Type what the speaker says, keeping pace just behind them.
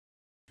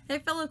Hey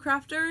fellow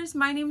crafters,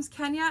 my name's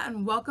Kenya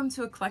and welcome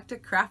to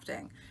Eclectic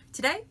Crafting.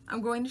 Today I'm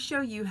going to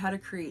show you how to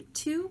create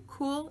two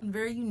cool and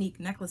very unique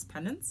necklace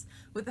pendants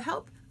with the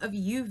help of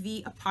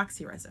UV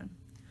epoxy resin.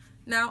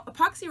 Now,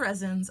 epoxy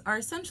resins are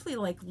essentially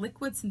like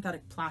liquid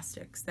synthetic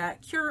plastics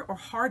that cure or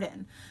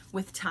harden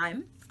with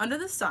time, under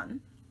the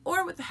sun,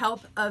 or with the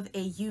help of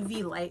a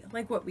UV light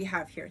like what we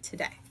have here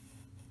today.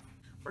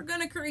 We're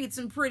going to create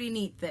some pretty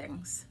neat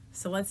things,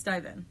 so let's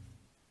dive in.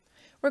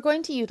 We're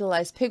going to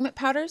utilize pigment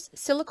powders,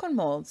 silicone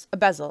molds, a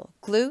bezel,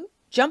 glue,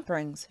 jump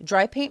rings,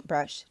 dry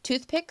paintbrush,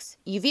 toothpicks,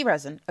 UV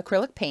resin,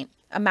 acrylic paint,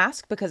 a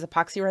mask because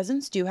epoxy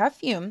resins do have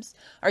fumes,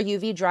 our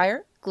UV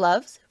dryer,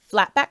 gloves,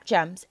 flat back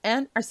gems,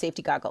 and our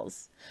safety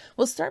goggles.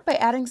 We'll start by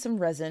adding some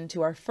resin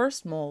to our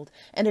first mold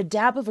and a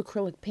dab of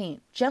acrylic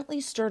paint gently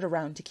stirred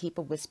around to keep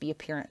a wispy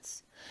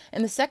appearance.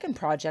 In the second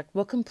project,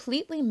 we'll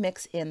completely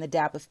mix in the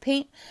dab of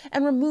paint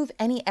and remove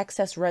any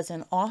excess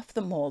resin off the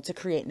mold to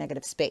create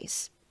negative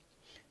space.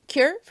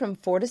 Cure from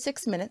 4 to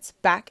 6 minutes,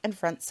 back and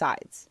front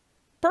sides.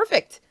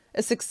 Perfect!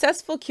 A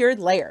successful cured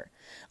layer.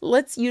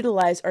 Let's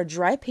utilize our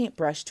dry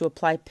paintbrush to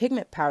apply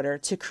pigment powder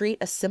to create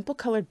a simple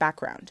colored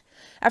background.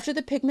 After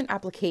the pigment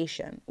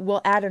application,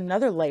 we'll add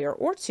another layer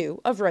or two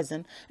of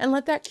resin and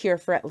let that cure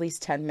for at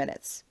least 10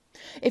 minutes.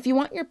 If you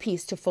want your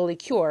piece to fully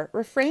cure,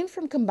 refrain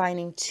from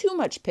combining too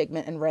much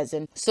pigment and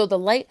resin so the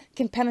light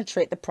can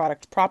penetrate the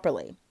product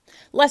properly.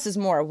 Less is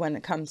more when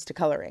it comes to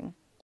coloring.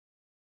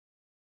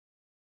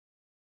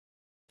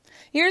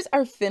 Here's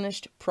our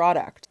finished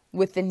product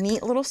with the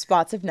neat little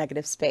spots of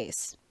negative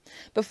space.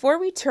 Before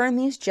we turn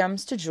these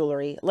gems to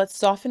jewelry, let's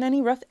soften any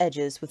rough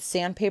edges with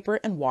sandpaper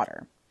and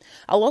water.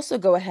 I'll also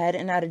go ahead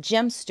and add a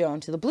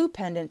gemstone to the blue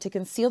pendant to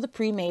conceal the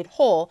pre-made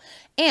hole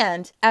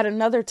and add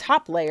another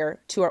top layer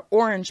to our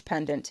orange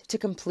pendant to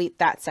complete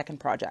that second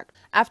project.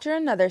 After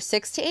another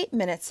 6 to 8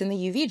 minutes in the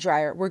UV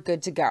dryer, we're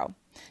good to go.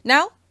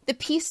 Now, the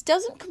piece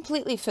doesn't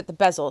completely fit the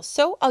bezel,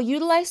 so I'll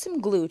utilize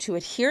some glue to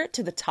adhere it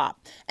to the top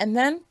and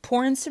then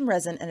pour in some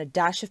resin and a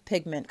dash of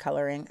pigment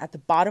coloring at the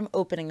bottom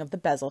opening of the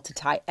bezel to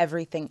tie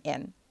everything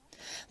in.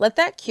 Let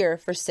that cure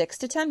for 6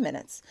 to 10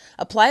 minutes.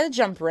 Apply the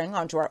jump ring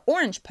onto our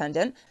orange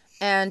pendant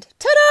and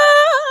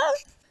ta-da!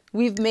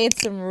 We've made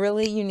some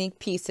really unique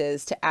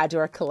pieces to add to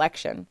our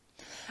collection.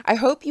 I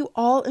hope you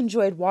all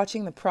enjoyed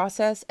watching the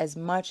process as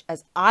much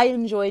as I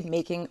enjoyed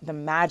making the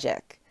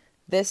magic.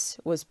 This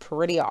was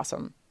pretty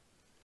awesome.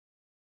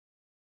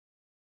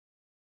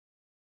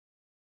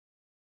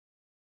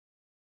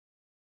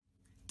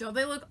 Don't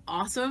they look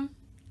awesome?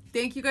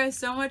 Thank you guys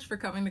so much for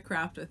coming to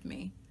craft with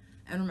me.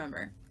 And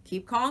remember,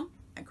 keep calm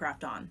and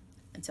craft on.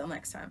 Until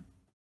next time.